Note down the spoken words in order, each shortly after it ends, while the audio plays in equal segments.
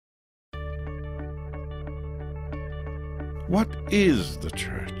What is the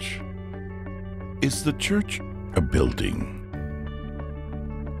church? Is the church a building?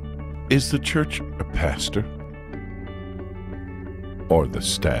 Is the church a pastor? Or the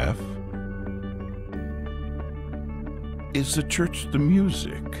staff? Is the church the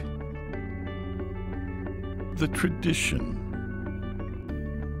music? The tradition?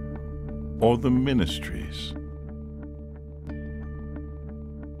 Or the ministries?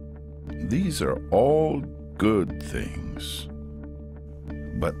 These are all good things,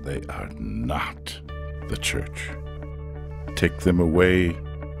 but they are not the church. Take them away,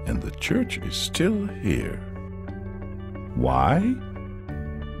 and the church is still here. Why?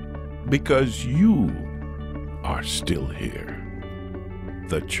 Because you are still here.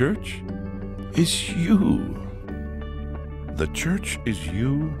 The church is you. The church is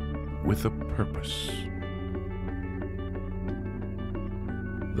you with a purpose.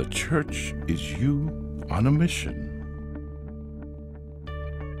 The church is you on a mission.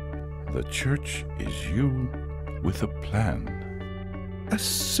 The church is you with a plan, a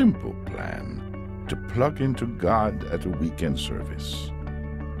simple plan to plug into God at a weekend service,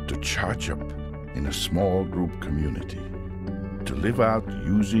 to charge up in a small group community, to live out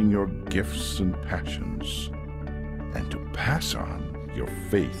using your gifts and passions, and to pass on your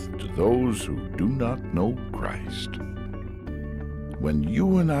faith to those who do not know Christ. When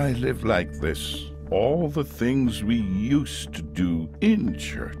you and I live like this, all the things we used to do in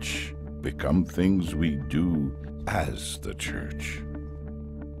church become things we do as the church.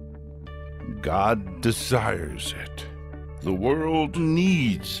 God desires it. The world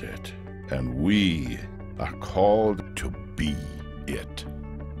needs it. And we are called to be it.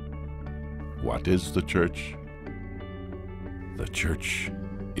 What is the church? The church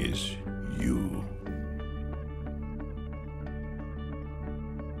is you.